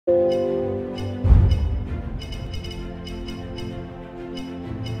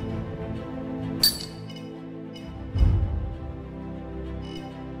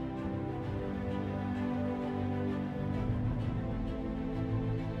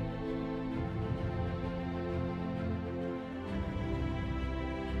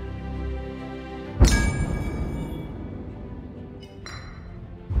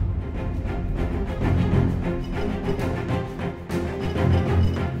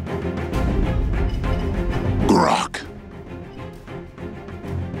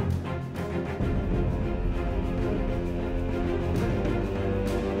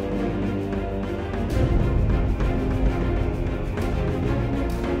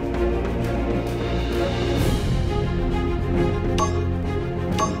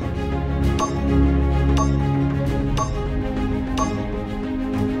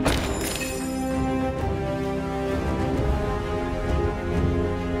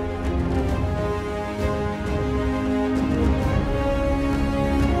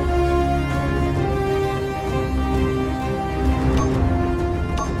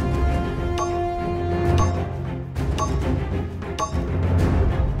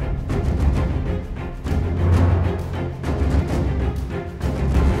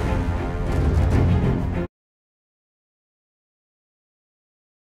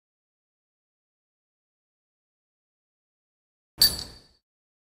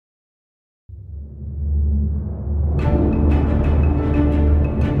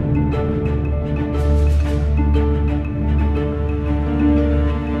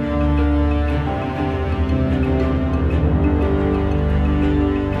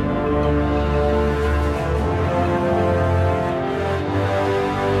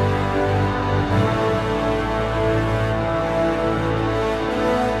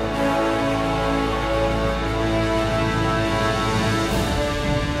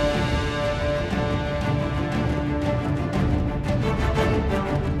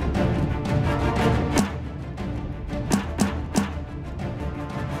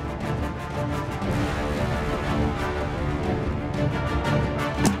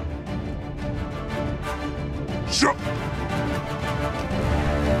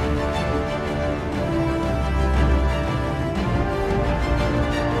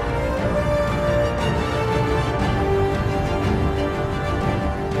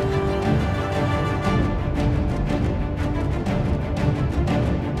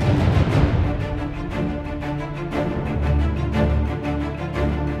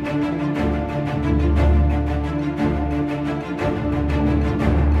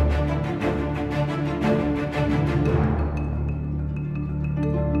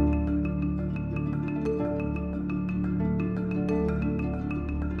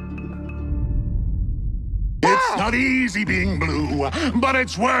Not easy being blue, but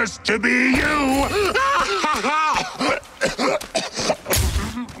it's worse to be you!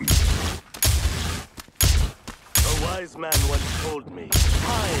 A wise man once told me,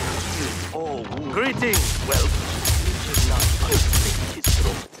 I heal all wounds. Greetings, well, you should not unslit his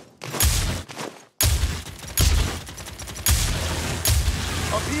throat.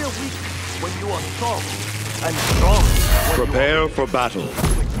 Appear weak when you are strong, and strong when Prepare for battle.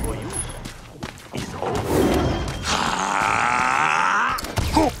 for you is over.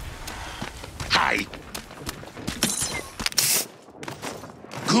 Hi.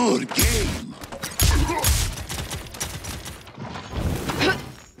 Good game.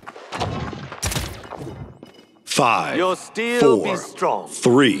 Five, Your steel be four, strong.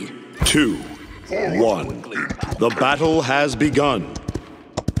 3, 2, 1. The battle has begun.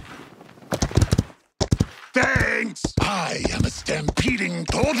 Thanks. I am a stampeding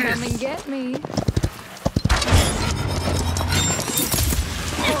tortoise. Come and get me.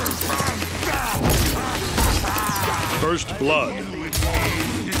 First blood.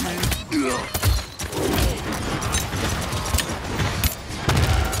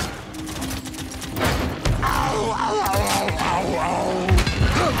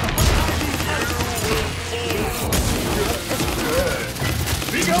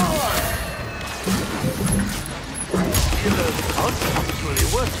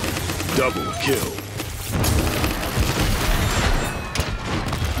 Double kill.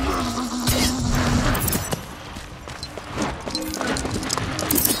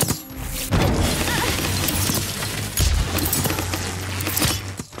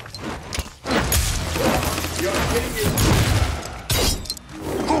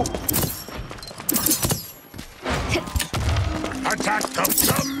 Attack up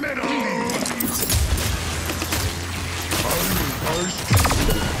the middle.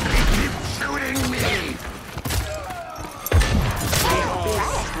 Keep shooting me.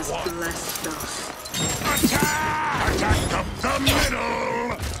 blessed us. Attack! Attack up the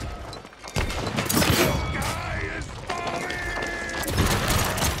middle! Sky is falling!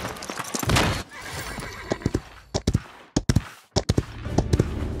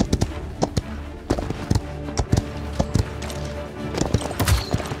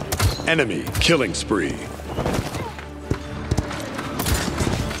 Enemy killing spree.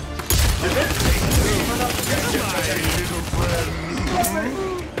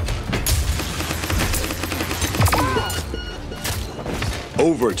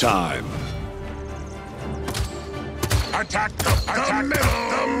 Overtime. Attack the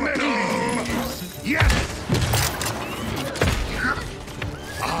middle! Yes!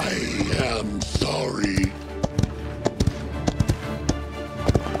 I am sorry.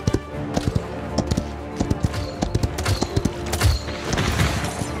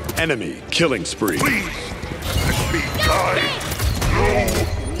 Enemy killing spree. Please, let me die. No!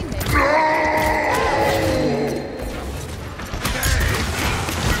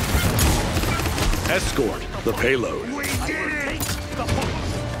 Escort the payload. We did it!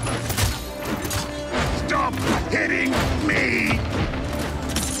 Stop hitting me!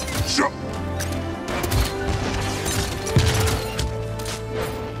 Sure.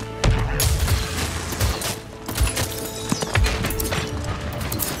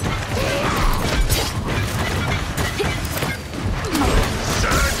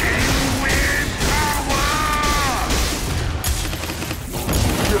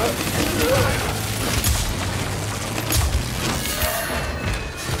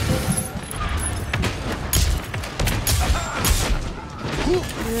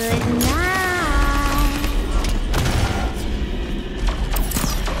 Good night.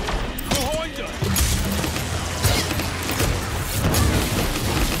 Behind us!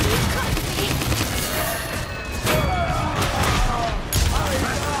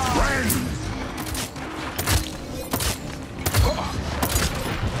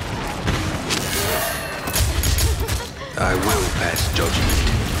 I will pass judgment.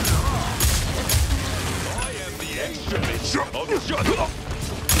 I am the instrument of justice.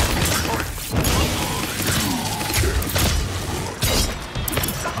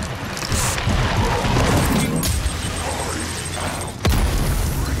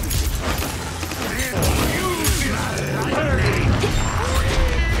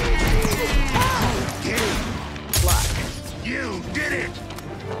 You did it!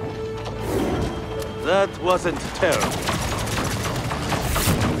 That wasn't terrible.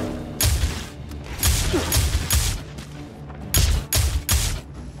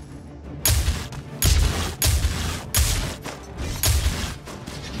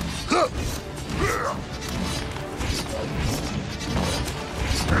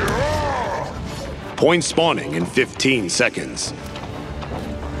 Point spawning in 15 seconds.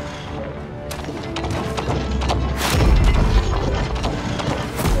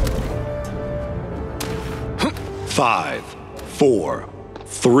 Five, 4,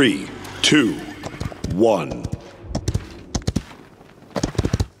 3, 2, 1.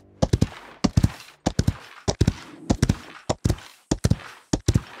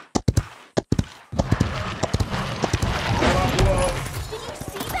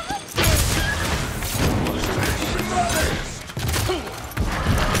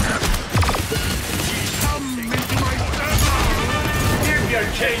 Come into my circle! Give your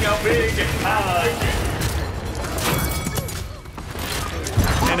king a big hug.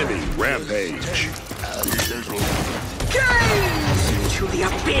 Enemy rampage. Gaze into the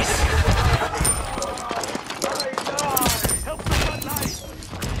abyss.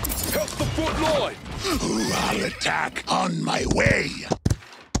 Help the front line! I'll attack on my way!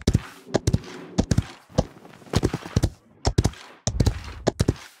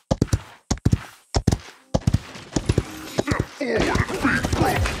 Step forward, big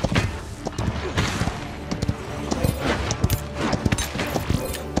brother!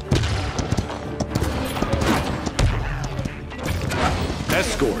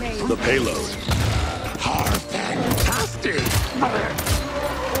 Escort the payload. Are fantastic!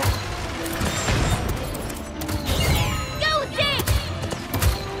 Go Dick!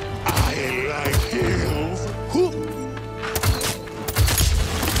 I like hills. Whoop.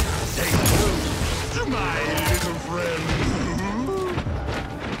 Say hello to my little friend.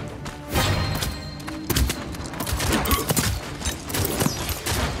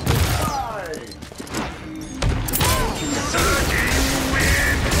 Surging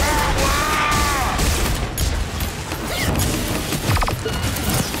wind power!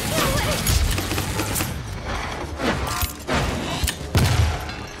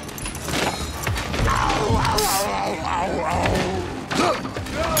 Ow, ow, ow, ow,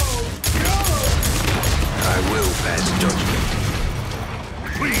 ow. will pass judgment.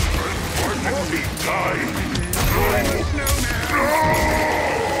 Please, let me die.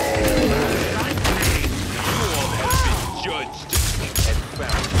 Judged and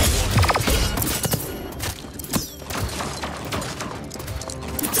found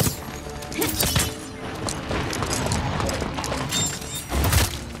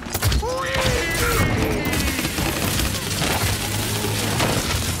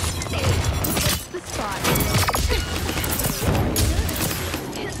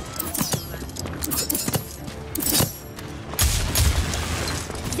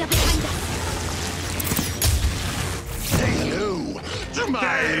Say hello to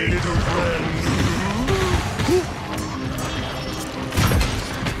my little friend.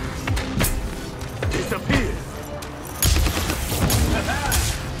 Disappear.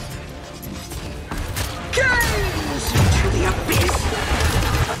 Gaze into the abyss.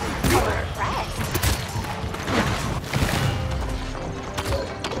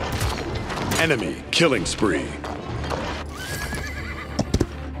 enemy killing spree.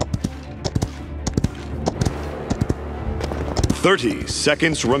 Thirty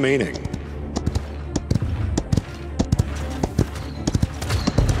seconds remaining.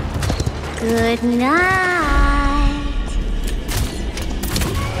 Good night.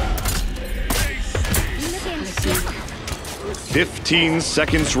 15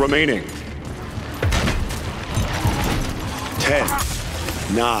 seconds remaining. 10,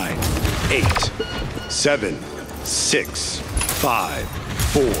 9, 8, 7, 6, 5,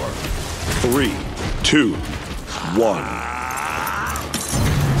 4, 3, 2, 1.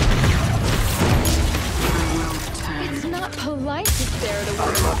 It's not polite to stare at a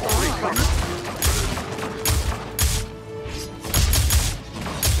wooden bomb.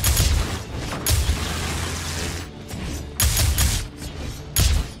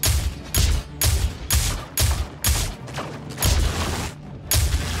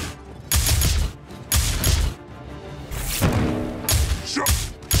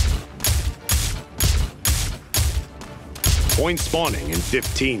 Point spawning in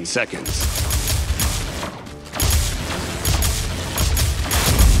 15 seconds.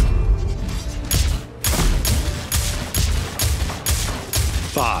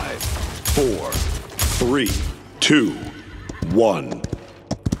 5, 4, 3, 2, 1.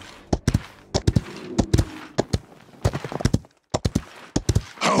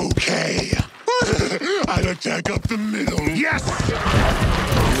 Okay. I'll attack up the middle. Yes!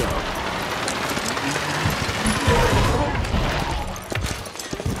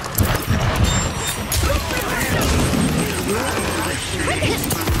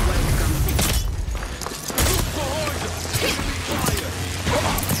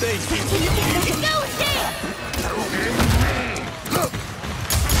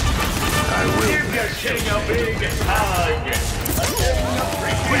 I will pass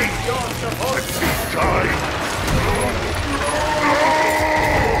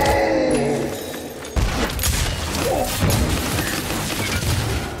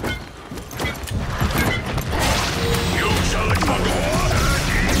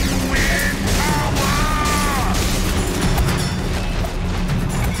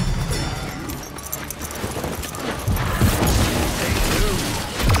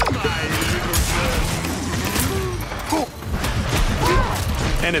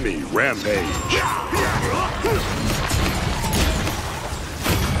Enemy rampage.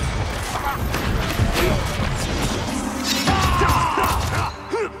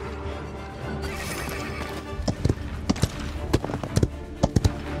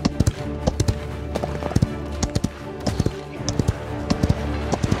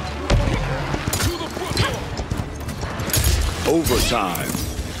 Overtime.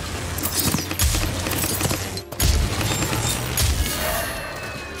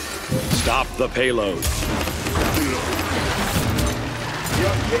 Stop the payload.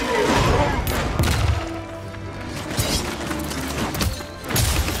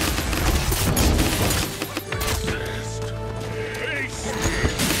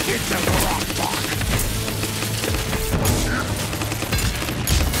 It's a rock block.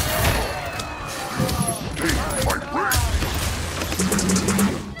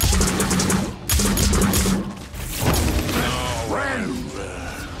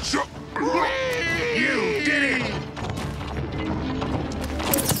 You did it!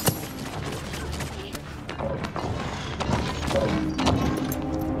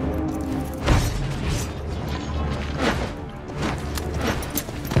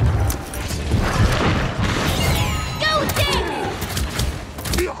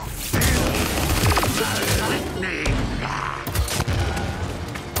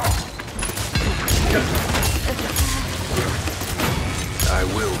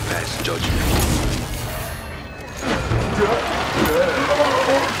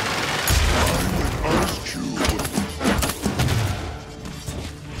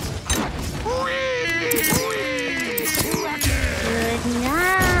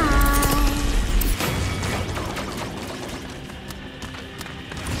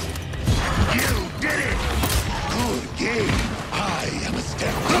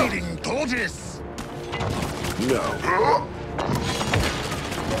 Gorgeous! No.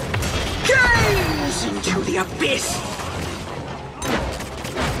 Gaze into the abyss!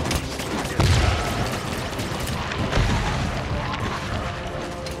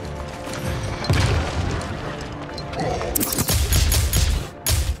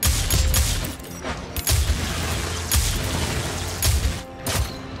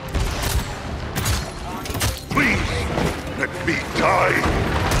 Please, let me die!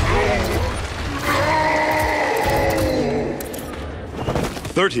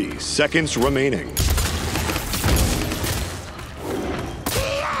 30 seconds remaining.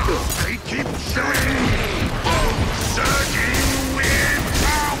 They keep shooting! Surging with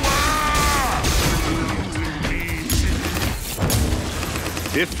power!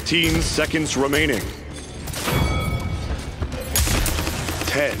 15 seconds remaining.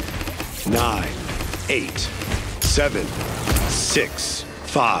 10, 9, 8, 7, 6,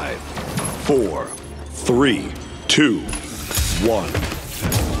 5, 4, 3, 2, 1.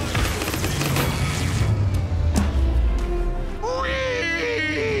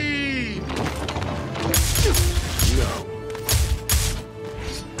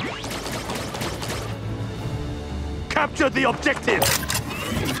 Capture the objective!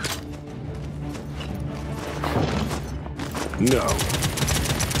 No.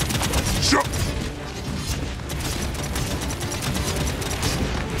 Jump!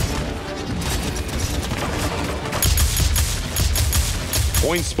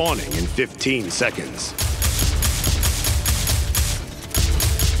 Point spawning in 15 seconds.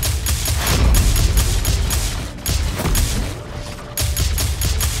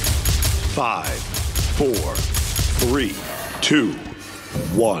 Five, 4, 3, 2,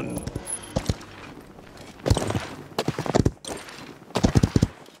 1.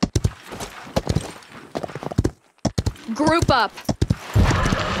 Group up.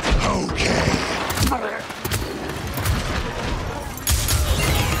 Okay.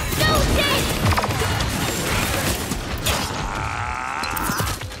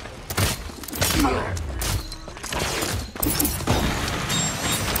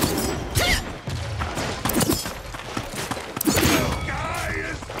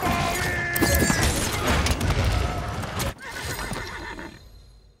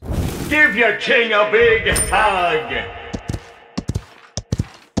 Give your king a big hug!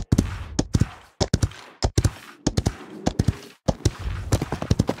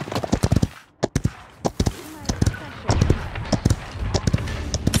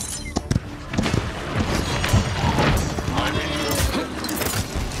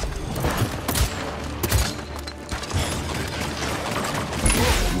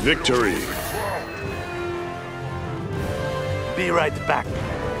 Victory. Be right back.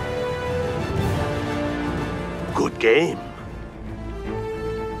 Good game.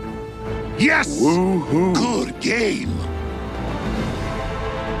 Yes! Woohoo. Good game!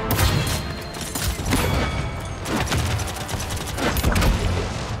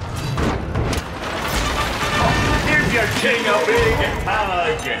 Give your king a big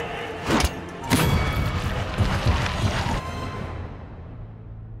hug!